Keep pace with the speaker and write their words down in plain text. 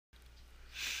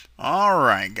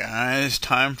Alright guys,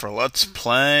 time for Let's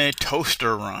Play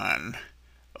Toaster Run.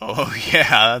 Oh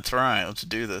yeah, that's right, let's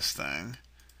do this thing.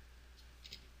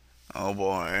 Oh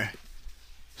boy.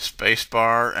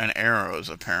 Spacebar and arrows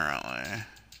apparently.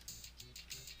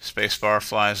 Spacebar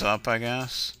flies up, I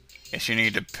guess. Guess you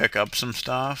need to pick up some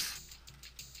stuff.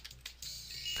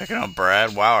 Picking up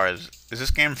bread? Wow, is this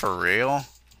game for real?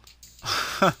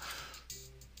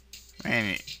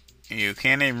 Man, you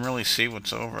can't even really see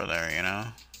what's over there, you know?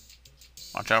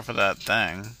 Watch out for that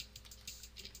thing.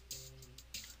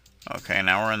 Okay,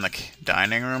 now we're in the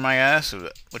dining room, I guess,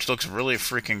 which looks really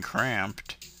freaking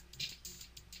cramped.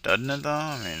 Doesn't it, though?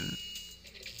 I mean,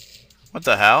 what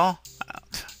the hell?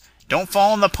 Don't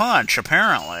fall in the punch,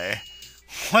 apparently.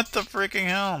 What the freaking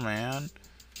hell, man?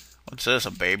 What's this,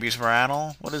 a baby's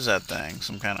rattle? What is that thing?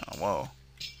 Some kind of... Whoa.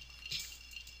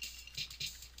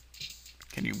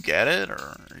 Can you get it,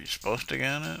 or are you supposed to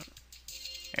get it?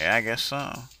 Yeah, I guess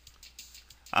so.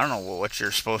 I don't know what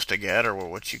you're supposed to get or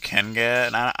what you can get.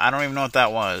 And I don't even know what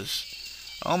that was.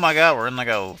 Oh my god, we're in like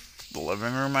the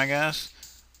living room, I guess.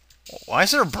 Why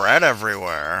is there bread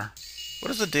everywhere?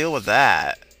 What is the deal with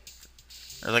that?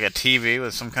 There's like a TV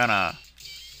with some kind of...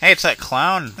 Hey, it's that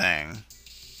clown thing.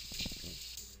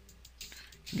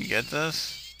 Can you get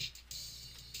this?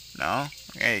 No?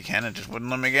 Yeah, you can. It just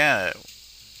wouldn't let me get it.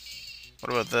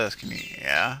 What about this? Can you...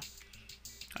 Yeah?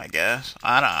 I guess.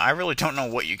 I really don't know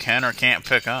what you can or can't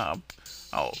pick up.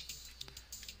 Oh.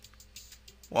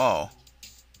 Whoa.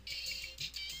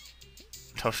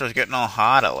 Toaster's getting all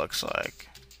hot, it looks like.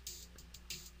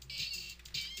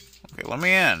 Okay, let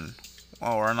me in.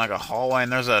 Whoa, we're in like a hallway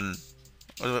and there's a...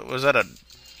 Was that a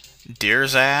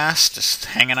deer's ass just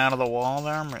hanging out of the wall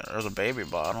there? There's a baby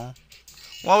bottle.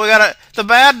 Well, we got the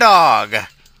bad dog!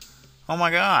 Oh my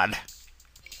god.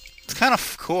 It's kind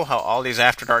of cool how all these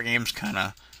After Dark games kind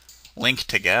of link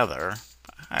together.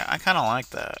 I kind of like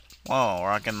that. Whoa, we're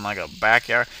like in like a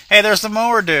backyard. Hey, there's the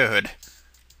mower dude!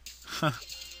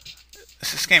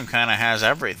 This game kind of has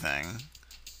everything.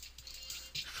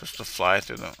 Supposed to fly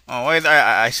through the... Oh, wait,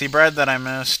 I see bread that I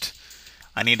missed.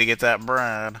 I need to get that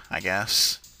bread, I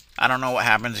guess. I don't know what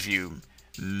happens if you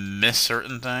miss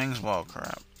certain things. Whoa,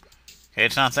 crap. Okay,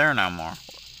 it's not there no more.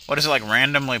 What is it, like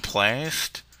randomly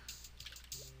placed?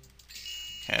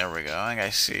 Okay, there we go. I think I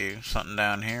see something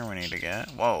down here we need to get.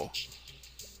 Whoa.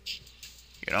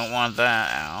 You don't want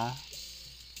that, ow.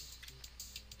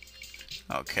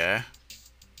 Okay.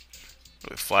 Do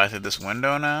we fly through this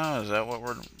window now? Is that what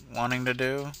we're wanting to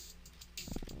do?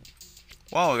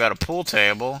 Whoa, we got a pool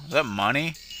table. Is that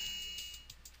money?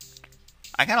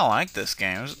 I kind of like this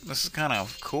game. This is kind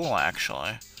of cool,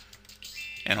 actually.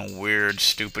 In a weird,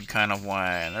 stupid kind of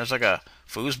way. And there's like a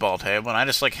foosball table, and I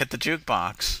just like hit the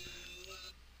jukebox.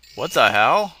 What the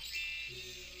hell?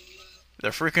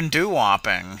 They're freaking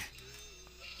doo-wopping.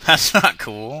 That's not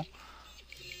cool.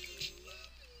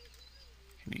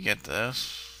 Can you get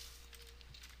this?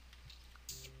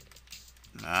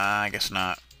 Nah, I guess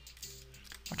not.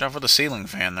 Watch out for the ceiling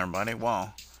fan there, buddy.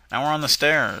 Whoa. Now we're on the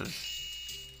stairs.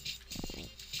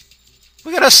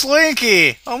 We got a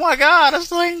Slinky! Oh my god, a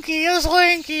Slinky! A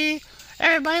Slinky!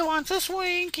 Everybody wants a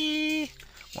Swinky!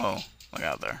 Whoa, look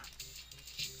out there.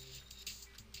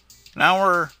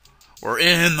 Now we're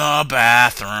in the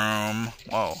bathroom.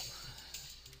 Whoa.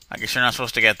 I guess you're not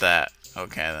supposed to get that.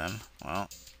 Okay then. Well,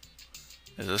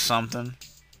 is this something?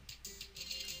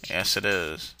 Yes, it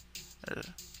is.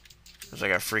 There's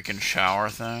like a freaking shower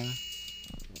thing.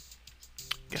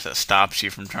 Guess that stops you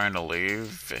from trying to leave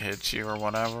if it hits you or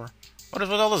whatever. What is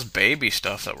with all this baby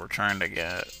stuff that we're trying to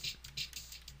get?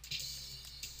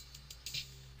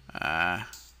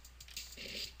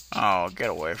 Oh, get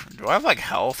away from... Do I have like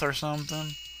health or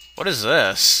something? What is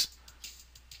this?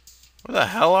 Where the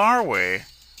hell are we?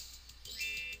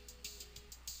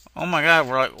 Oh my god,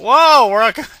 we're like... Whoa! We're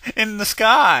like in the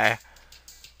sky!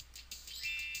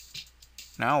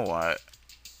 Now what?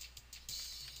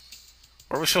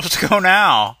 Where are we supposed to go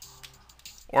now?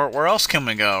 Where else can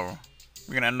we go?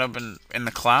 We're gonna end up in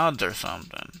the clouds or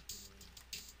something.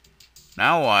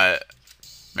 Now what?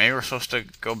 Maybe we're supposed to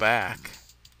go back.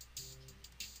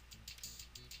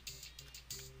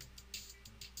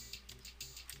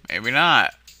 Maybe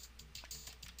not.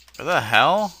 What the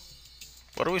hell?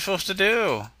 What are we supposed to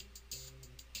do?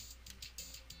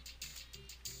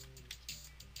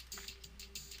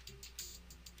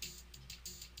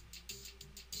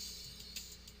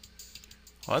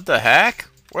 What the heck?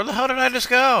 Where the hell did I just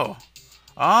go?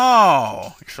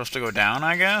 Oh, you're supposed to go down,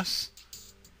 I guess?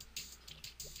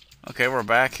 Okay, we're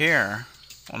back here.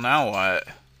 Well, now what?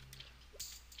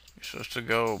 You're supposed to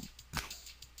go...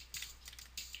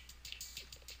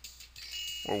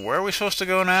 Well, where are we supposed to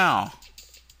go now?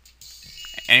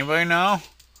 Anybody know?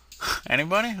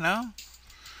 Anybody? No?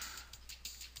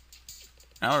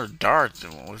 Now there's darts.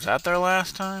 Was that there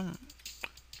last time?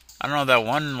 I don't know, that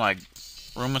one, like,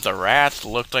 room with the rats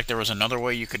looked like there was another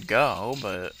way you could go,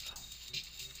 but...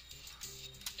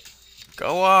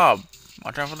 Go up!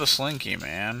 Watch out for the slinky,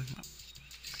 man.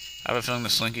 I have a feeling the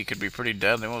slinky could be pretty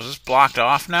deadly. Was this blocked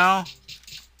off now?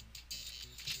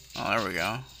 Oh, there we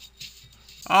go.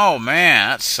 Oh, man,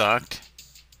 that sucked.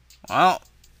 Well,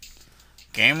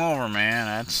 game over, man.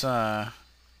 That's,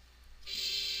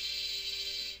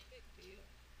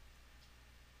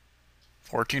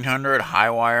 1,400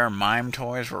 Hi-Wire mime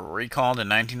toys were recalled in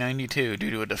 1992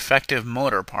 due to a defective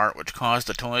motor part which caused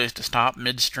the toys to stop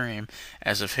midstream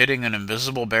as if hitting an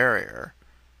invisible barrier.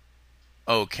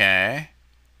 Okay.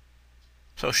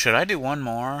 So should I do one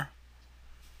more?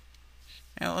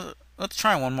 Yeah, let's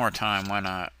try one more time. Why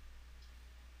not?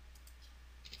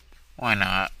 Why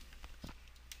not?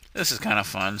 This is kind of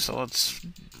fun, so let's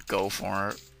go for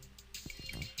it.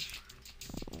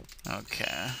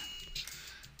 Okay.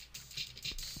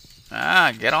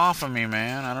 Ah, get off of me,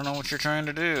 man. I don't know what you're trying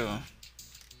to do.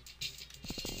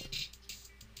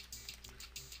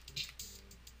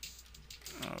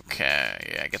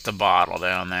 Okay, yeah, get the bottle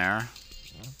down there.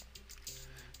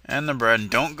 And the bread.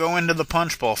 Don't go into the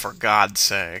punch bowl, for God's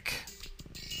sake.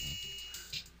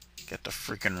 Get the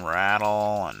freaking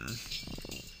rattle and...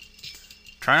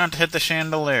 Try not to hit the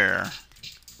chandelier.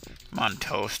 Come on,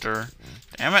 toaster.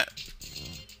 Damn it.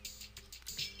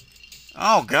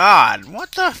 Oh, God.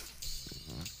 What the...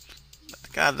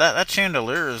 God, that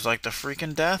chandelier is like the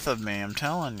freaking death of me, I'm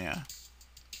telling you.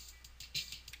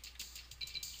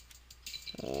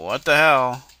 What the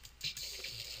hell?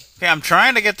 Okay, I'm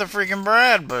trying to get the freaking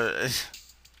bread, but it's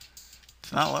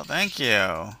not... Thank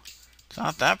you. It's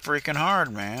not that freaking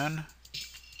hard, man.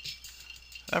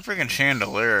 That freaking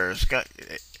chandelier's got...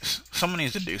 Someone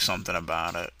needs to do something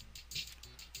about it.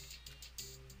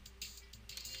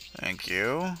 Thank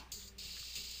you.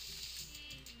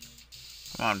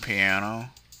 Come on, piano.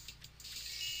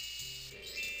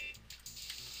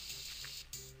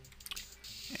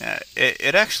 Yeah,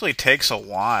 it actually takes a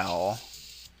while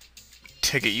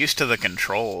to get used to the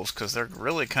controls, because they're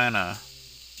really kind of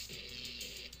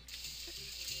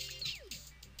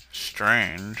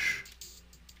strange.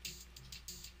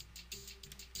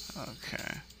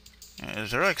 Okay.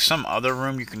 Is there like some other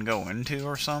room you can go into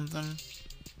or something?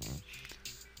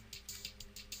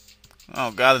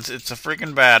 Oh God, it's a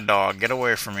freaking bad dog. Get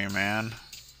away from me, man.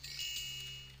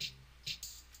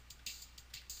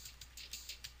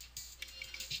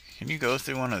 Can you go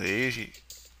through one of these?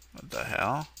 What the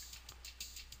hell?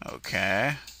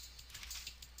 Okay.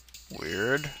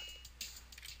 Weird.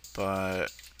 But,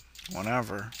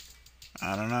 whatever.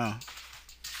 I don't know.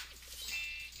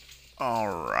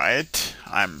 Alright,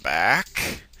 I'm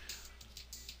back.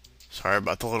 Sorry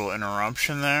about the little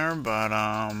interruption there, but,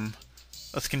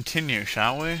 let's continue,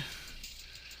 shall we?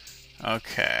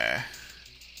 Okay.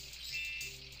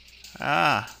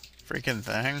 Ah, freaking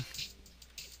thing.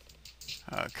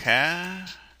 Okay.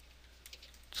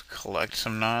 Let's collect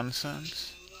some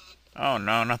nonsense. Oh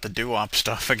no, not the doo-wop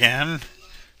stuff again.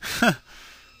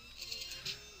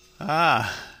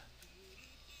 Ah.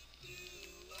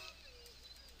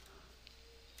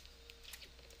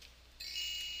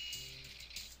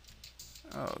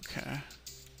 Okay.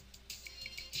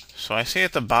 So I see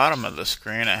at the bottom of the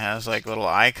screen it has like little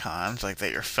icons like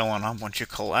that you're filling up once you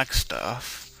collect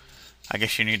stuff. I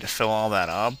guess you need to fill all that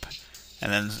up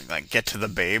and then like get to the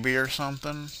baby or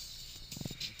something.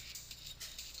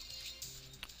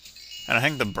 And I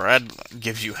think the bread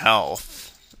gives you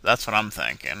health. That's what I'm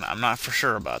thinking. I'm not for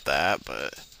sure about that,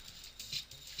 but...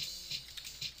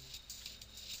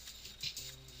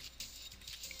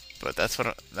 But that's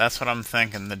what I'm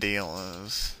thinking the deal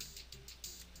is.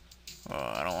 Well,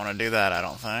 I don't want to do that, I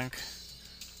don't think.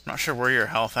 I'm not sure where your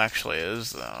health actually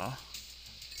is, though.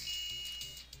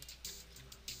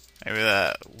 Maybe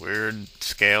that weird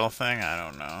scale thing? I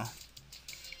don't know.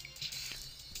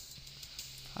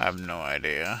 I have no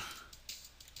idea.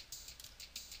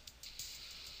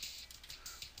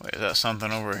 Wait, is that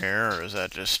something over here, or is that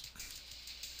just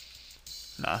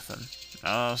nothing?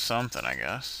 No, something, I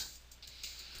guess.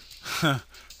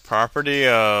 Property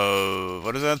of...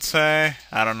 What does that say?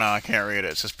 I don't know, I can't read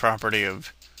it. It says property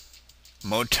of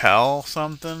motel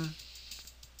something?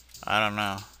 I don't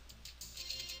know.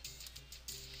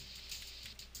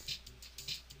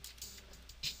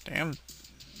 Damn.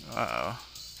 Uh-oh.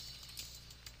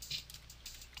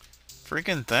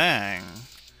 Freaking thing.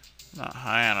 Not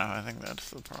high enough, I think that's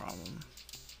the problem.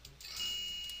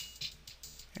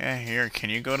 Yeah, here,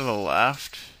 can you go to the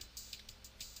left?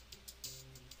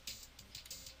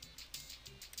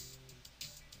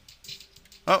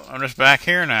 Oh, I'm just back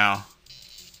here now.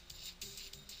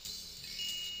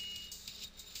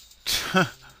 Yeah,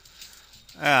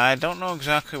 I don't know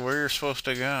exactly where you're supposed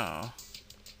to go.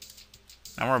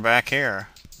 And we're back here.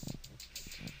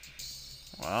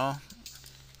 Well,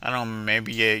 I don't know,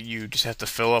 maybe you just have to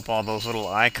fill up all those little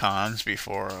icons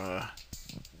before,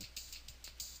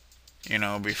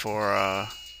 before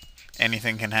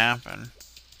anything can happen.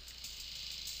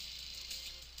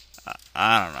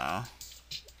 I don't know.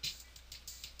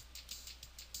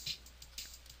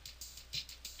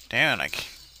 Damn it, I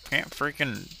can't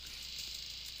freaking...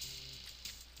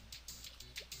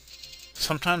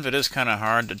 Sometimes it is kind of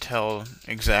hard to tell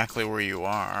exactly where you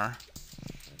are.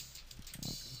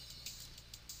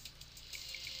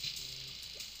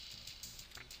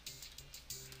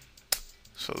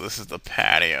 So this is the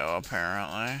patio,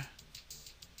 apparently.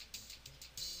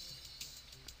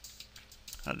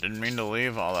 I didn't mean to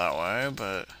leave all that way,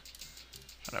 but...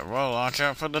 whatever, well, watch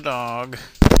out for the dog.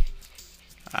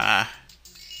 Ah.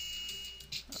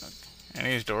 Any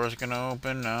of these doors gonna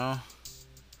open? No?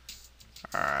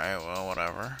 Alright, well,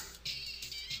 whatever.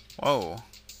 Whoa.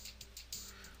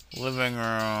 Living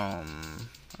room.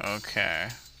 Okay.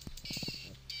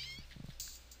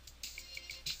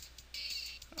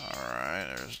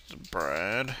 Alright, there's the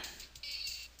bread.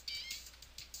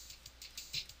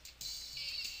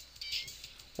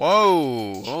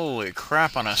 Whoa! Holy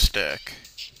crap on a stick.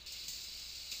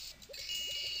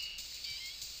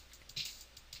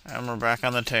 And we're back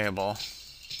on the table.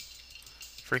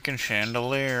 Freaking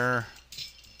chandelier.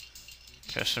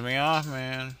 Pissing me off,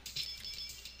 man.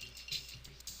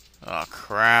 Oh,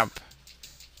 crap.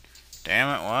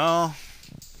 Damn it, well...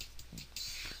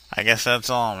 I guess that's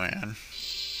all, man.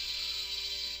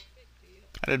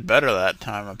 I did better that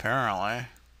time, apparently.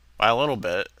 By a little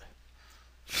bit.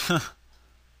 Let's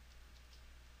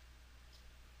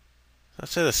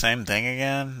say the same thing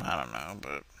again? I don't know,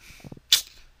 but...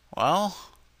 well...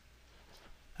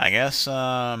 I guess,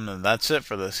 that's it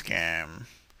for this game.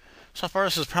 So far,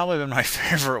 this has probably been my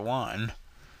favorite one.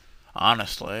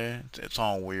 Honestly. It's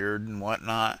all weird and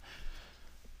whatnot.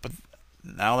 But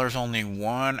now there's only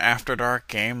one After Dark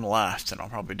game left, and I'll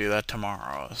probably do that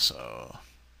tomorrow, so...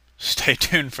 stay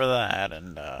tuned for that,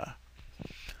 and,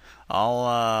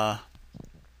 I'll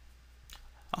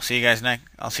see you guys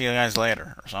I'll see you guys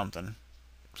later, or something.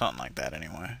 Something like that,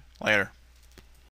 anyway. Later.